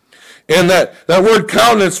 And that word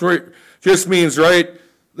countenance just means, right,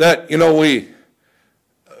 that,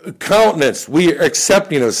 we are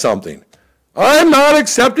accepting of something. I'm not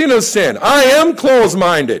accepting of sin. I am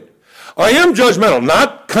closed-minded. I am judgmental,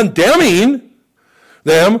 not condemning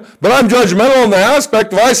them, but I'm judgmental in the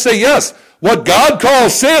aspect of I say, yes, what God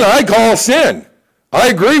calls sin, I call sin. I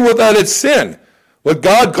agree with that, it's sin. What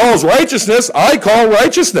God calls righteousness, I call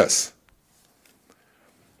righteousness.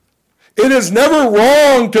 It is never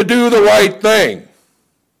wrong to do the right thing.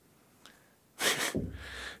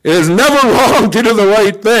 It is never wrong to do the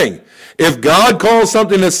right thing. If God calls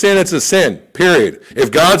something a sin, it's a sin, period.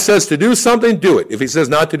 If God says to do something, do it. If he says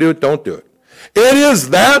not to do it, don't do it. It is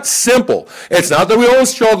that simple. It's not that we always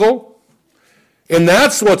struggle. And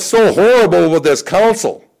that's what's so horrible with this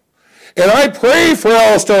council. And I pray for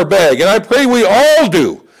Alistair Begg, and I pray we all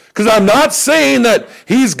do. Because I'm not saying that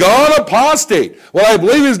he's gone apostate. What I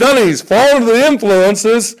believe he's done is he's fallen to the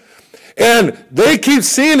influences, and they keep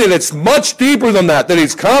seeing it. It's much deeper than that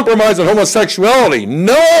he's compromised on homosexuality.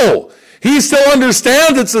 No! He still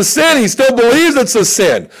understands it's a sin. He still believes it's a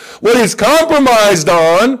sin. What he's compromised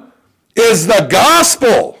on is the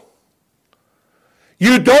gospel.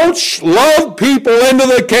 You don't love people into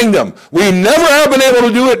the kingdom. We never have been able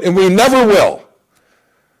to do it, and we never will.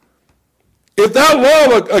 If that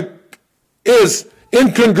love is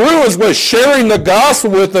incongruous with sharing the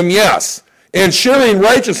gospel with them, yes, and sharing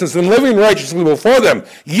righteousness and living righteously before them,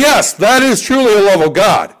 yes, that is truly a love of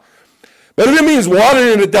God. But if it means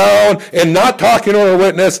watering it down and not talking to our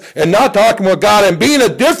witness and not talking with God and being a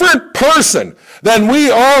different person than we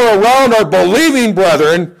are around our believing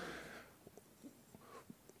brethren,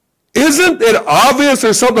 isn't it obvious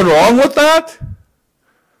there's something wrong with that?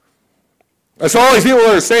 I saw all these people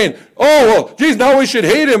that are saying, oh, well, geez, now we should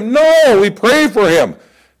hate him. No, we pray for him.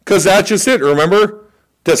 Because that's just it, remember?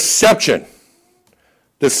 Deception.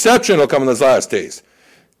 Deception will come in these last days.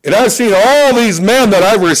 And I've seen all these men that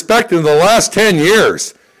I've respected in the last 10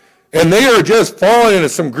 years, and they are just falling into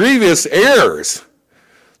some grievous errors.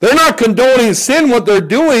 They're not condoning sin. What they're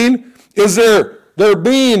doing is they're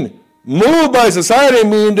being moved by society and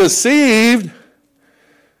being deceived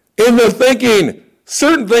into thinking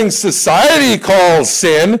certain things society calls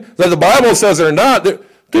sin that the Bible says are not. They're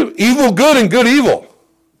evil good and good evil.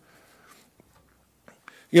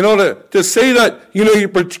 To say that, you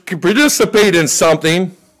participate in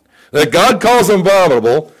something that God calls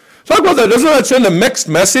abominable. Talk about that. Doesn't that send a mixed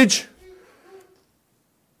message?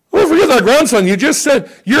 Well, forget that grandson. You just said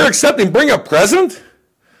you're accepting, bring a present.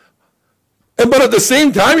 But at the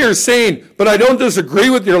same time, you're saying, but I don't disagree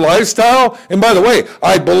with your lifestyle. And by the way,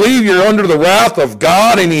 I believe you're under the wrath of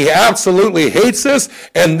God, and he absolutely hates this.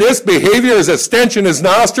 And this behavior is a stench in his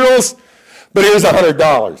nostrils. But here's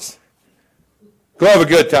 $100. Go have a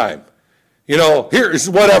good time. Here's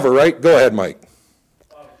whatever, right? Go ahead, Mike.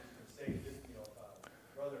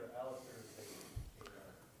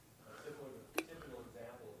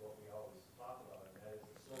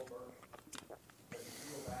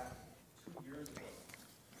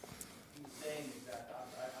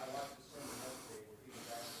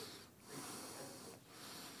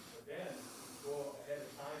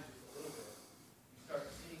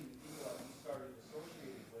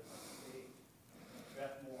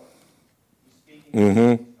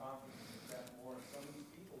 Mm-hmm.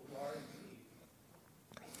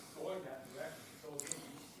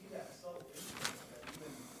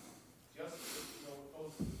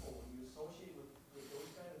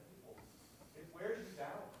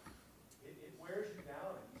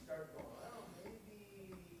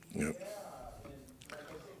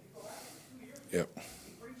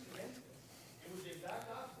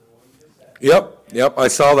 Yep, I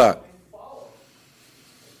saw that.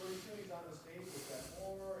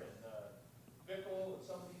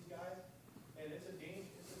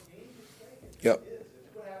 Yep.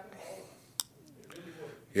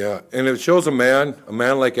 Yeah, and it shows a man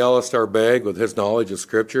like Alistair Begg with his knowledge of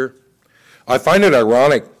Scripture. I find it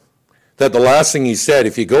ironic that the last thing he said,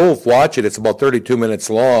 if you go watch it, it's about 32 minutes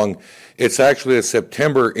long. It's actually a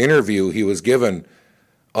September interview he was given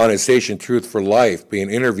on his station Truth for Life, being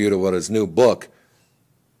interviewed about his new book,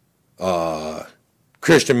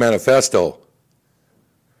 Christian Manifesto.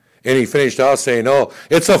 And he finished off saying, oh,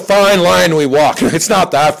 it's a fine line we walk. It's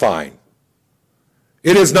not that fine.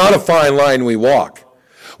 It is not a fine line we walk.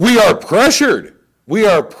 We are pressured. We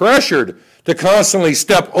are pressured to constantly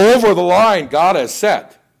step over the line God has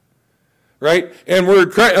set. Right? And we're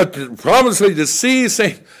promising to see,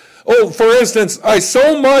 saying, Oh, for instance, I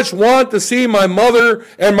so much want to see my mother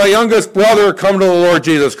and my youngest brother come to the Lord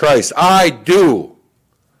Jesus Christ. I do.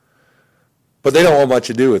 But they don't want much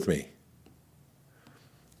to do with me.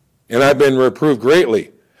 And I've been reproved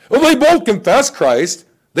greatly. Well, they both confess Christ.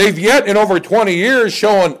 They've yet in over 20 years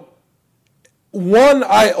shown one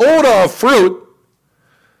iota of fruit.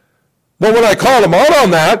 But when I called them out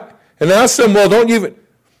on that and asked them, well, don't you even...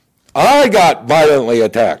 I got violently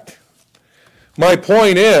attacked. My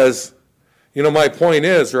point is,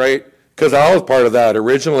 right, because I was part of that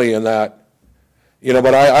originally in that,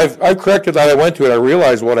 but I've corrected that. I went to it. I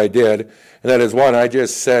realized what I did. And that is one, I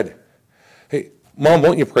just said, hey, Mom,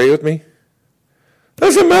 won't you pray with me?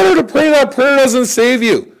 Doesn't matter to pray. That prayer doesn't save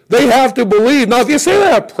you. They have to believe. Now, if you say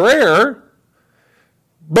that prayer,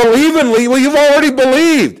 believingly, well, you've already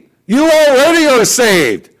believed. You already are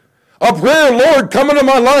saved. A prayer, Lord, come into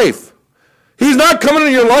my life. He's not coming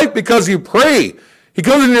into your life because you pray. He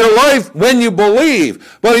comes into your life when you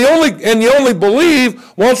believe. But you only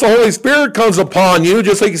believe once the Holy Spirit comes upon you,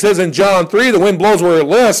 just like he says in John 3, the wind blows where it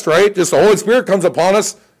lists, right? Just the Holy Spirit comes upon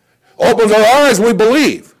us, opens our eyes, we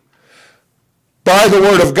believe. By the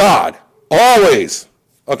Word of God. Always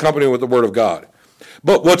accompanied with the Word of God.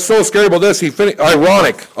 But what's so scary about this,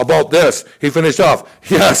 ironic about this, he finished off,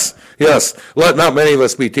 yes, let not many of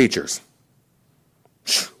us be teachers.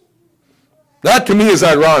 That to me is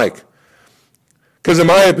ironic. Because in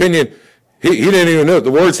my opinion, he didn't even know it.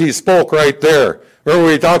 The words he spoke right there. Remember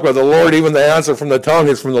we talked about the Lord, even the answer from the tongue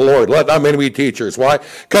is from the Lord. Let not many be teachers. Why?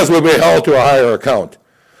 Because we'll be held to a higher account.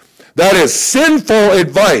 That is sinful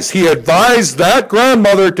advice. He advised that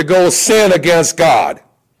grandmother to go sin against God.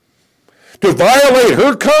 To violate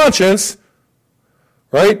her conscience,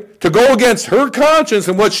 right? To go against her conscience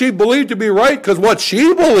and what she believed to be right, because what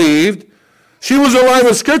she believed, she was alive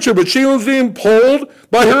with Scripture, but she was being pulled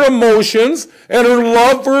by her emotions and her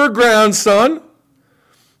love for her grandson.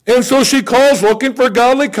 And so she calls looking for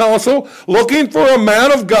godly counsel, looking for a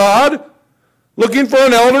man of God, looking for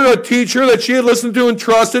an elder, a teacher that she had listened to and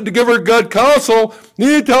trusted to give her good counsel. And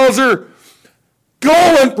he tells her,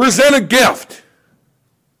 go and present a gift.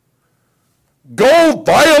 Go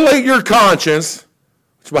violate your conscience,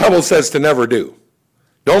 which the Bible says to never do.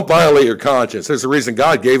 Don't violate your conscience. There's a reason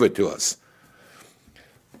God gave it to us.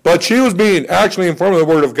 But she was being actually informed of the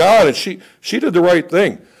Word of God, and she did the right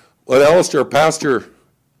thing. What Pastor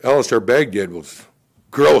Alistair Begg did was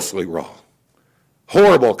grossly wrong.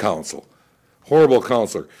 Horrible counsel. Horrible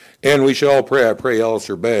counselor. And we should all pray. I pray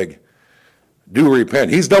Alistair Begg do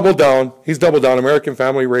repent. He's doubled down. American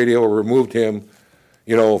Family Radio removed him,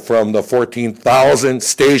 from the 14,000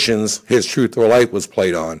 stations his Truth for Life was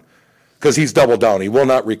played on. Because he's doubled down. He will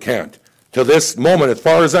not recant. To this moment, as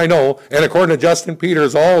far as I know, and according to Justin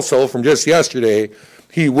Peters also from just yesterday,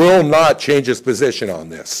 he will not change his position on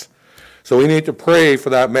this. So we need to pray for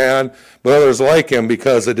that man, but others like him,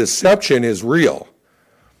 because the deception is real.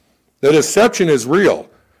 The deception is real.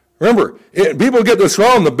 Remember, people get this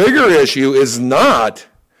wrong. The bigger issue is not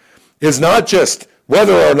just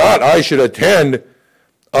whether or not I should attend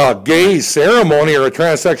a gay ceremony or a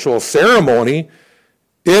transsexual ceremony.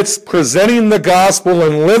 It's presenting the gospel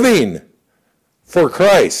and living for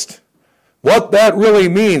Christ. What that really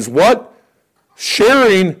means, what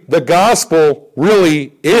sharing the gospel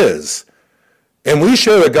really is. And we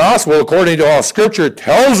share the gospel according to how Scripture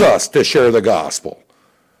tells us to share the gospel,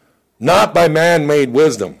 not by man-made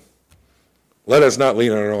wisdom. Let us not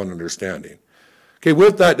lean on our own understanding. Okay,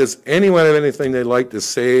 with that, does anyone have anything they'd like to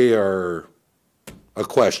say or a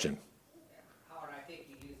question? Howard, I think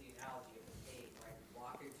you use the analogy of a cave, right? You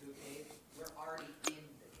walk into a cave, we're already in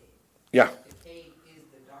the cave. Yeah.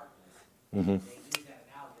 Mm-hmm. They use that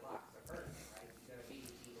analogy a lot because I've heard of it, right? You're going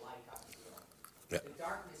to be light on the hill. Yeah. The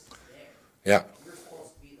darkness is there. Yeah. You're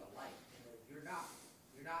supposed to be the light. And you're not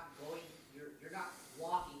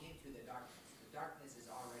walking into the darkness. The darkness is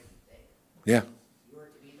already there. Yeah. You're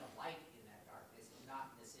to be the light in that darkness, and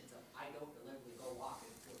not in the sense of I don't deliberately go walk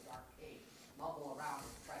into a dark cave, mumble around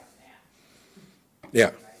and try to nap.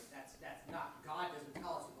 Yeah. Right? That's not, God doesn't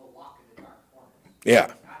tell us to go walk in the dark corners.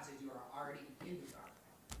 Yeah. God says you are already in the dark.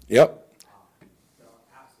 Yep.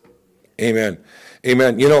 Amen.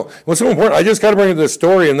 Amen. What's so important, I just got to bring this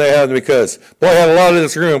story in they had, because, boy, I had a lot of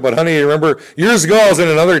disagreement, but honey, you remember, years ago I was in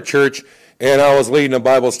another church, and I was leading a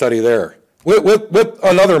Bible study there with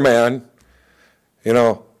another man, and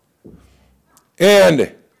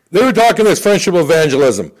they were talking this friendship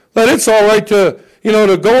evangelism, that it's all right to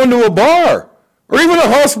go into a bar, or even a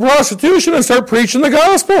house of prostitution and start preaching the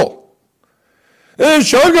gospel. And then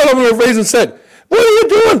Sean got up in their face and said, what are you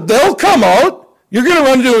doing? They'll come out. You're going to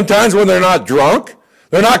run into them times when they're not drunk.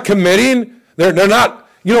 They're not committing. They're not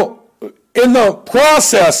in the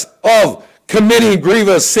process of committing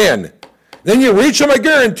grievous sin, then you reach them, I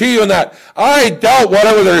guarantee you, in that I doubt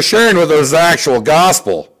whatever they're sharing with us is the actual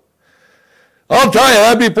gospel. I'll tell you,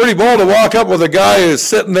 that'd be pretty bold to walk up with a guy who's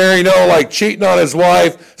sitting there, like cheating on his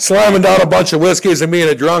wife, slamming down a bunch of whiskeys and being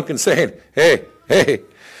a drunk and saying, hey,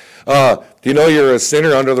 do you know you're a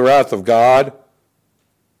sinner under the wrath of God?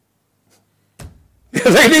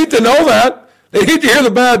 They need to know that. They need to hear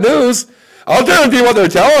the bad news. I'll tell you what they're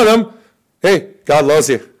telling them. Hey, God loves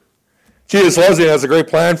you. Jesus loves you and has a great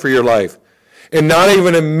plan for your life. And not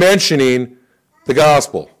even mentioning the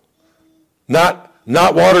gospel. Not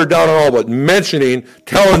watered down at all, but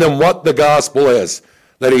telling them what the gospel is.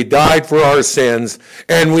 That he died for our sins,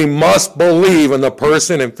 and we must believe in the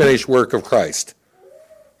person and finished work of Christ.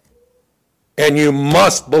 And you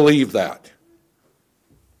must believe that.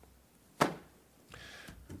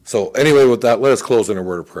 So anyway, with that, let us close in a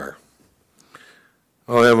word of prayer.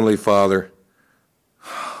 Oh, Heavenly Father,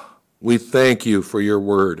 we thank you for your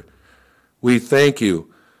word. We thank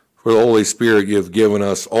you for the Holy Spirit you have given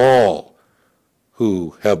us all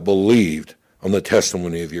who have believed on the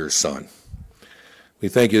testimony of your Son. We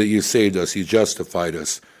thank you that you saved us, you justified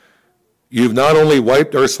us. You've not only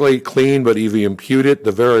wiped our slate clean, but you've imputed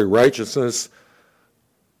the very righteousness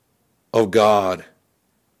of God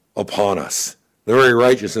upon us, the very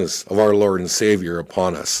righteousness of our Lord and Savior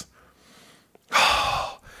upon us.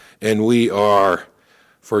 And we are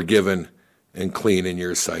forgiven and clean in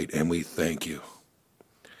your sight, and we thank you.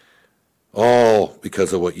 All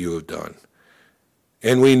because of what you have done.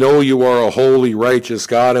 And we know you are a holy, righteous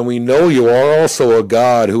God, and we know you are also a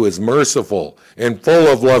God who is merciful and full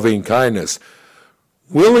of loving kindness,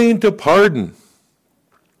 willing to pardon,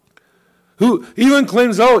 who even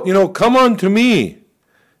claims out, come unto me.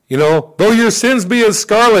 Though your sins be as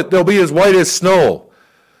scarlet, they'll be as white as snow.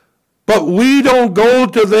 But we don't go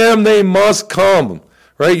to them, they must come.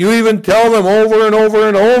 Right? You even tell them over and over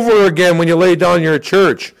and over again when you lay down your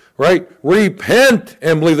church. Right? Repent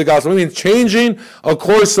and believe the gospel. It means changing a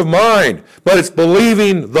course of mind. But it's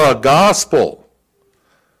believing the gospel.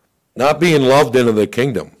 Not being loved into the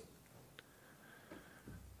kingdom.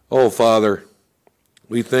 Oh, Father,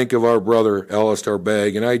 we think of our brother Alistair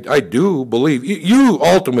Begg, and I do believe, you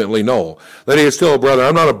ultimately know that he is still a brother. I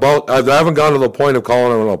haven't gone to the point of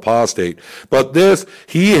calling him an apostate. But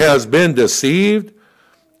he has been deceived.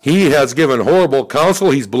 He has given horrible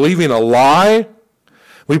counsel. He's believing a lie.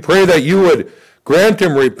 We pray that you would grant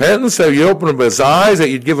him repentance, that you'd open up his eyes, that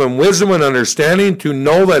you'd give him wisdom and understanding to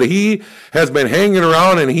know that he has been hanging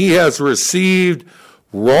around and he has received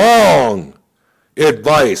wrong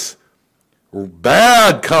advice,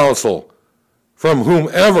 bad counsel from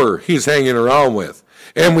whomever he's hanging around with.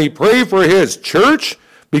 And we pray for his church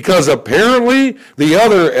because apparently the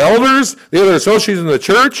other elders, the other associates in the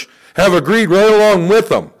church have agreed right along with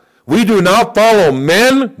them. We do not follow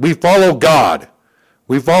men, we follow God.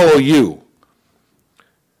 We follow you.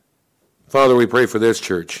 Father, we pray for this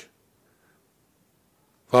church.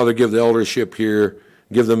 Father, give the eldership here,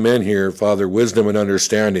 give the men here, Father, wisdom and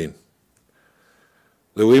understanding,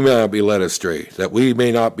 that we may not be led astray, that we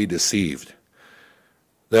may not be deceived,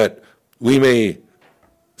 that we may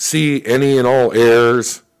see any and all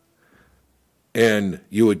errors, and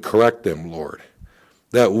you would correct them, Lord,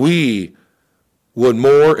 that we would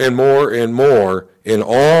more and more and more in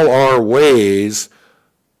all our ways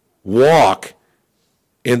walk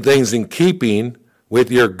in things in keeping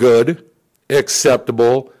with your good,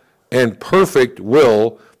 acceptable, and perfect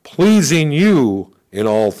will, pleasing you in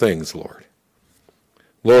all things, Lord.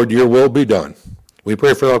 Lord, your will be done. We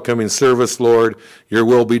pray for the upcoming service, Lord. Your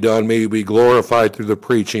will be done. May you be glorified through the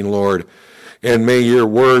preaching, Lord. And may your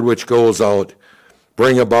word which goes out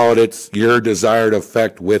bring about your desired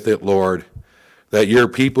effect with it, Lord. That your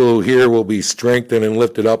people who hear will be strengthened and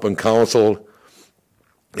lifted up and counseled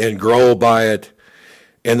and grow by it,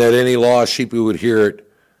 and that any lost sheep who would hear it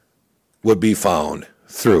would be found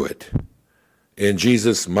through it. In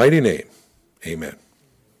Jesus' mighty name, amen.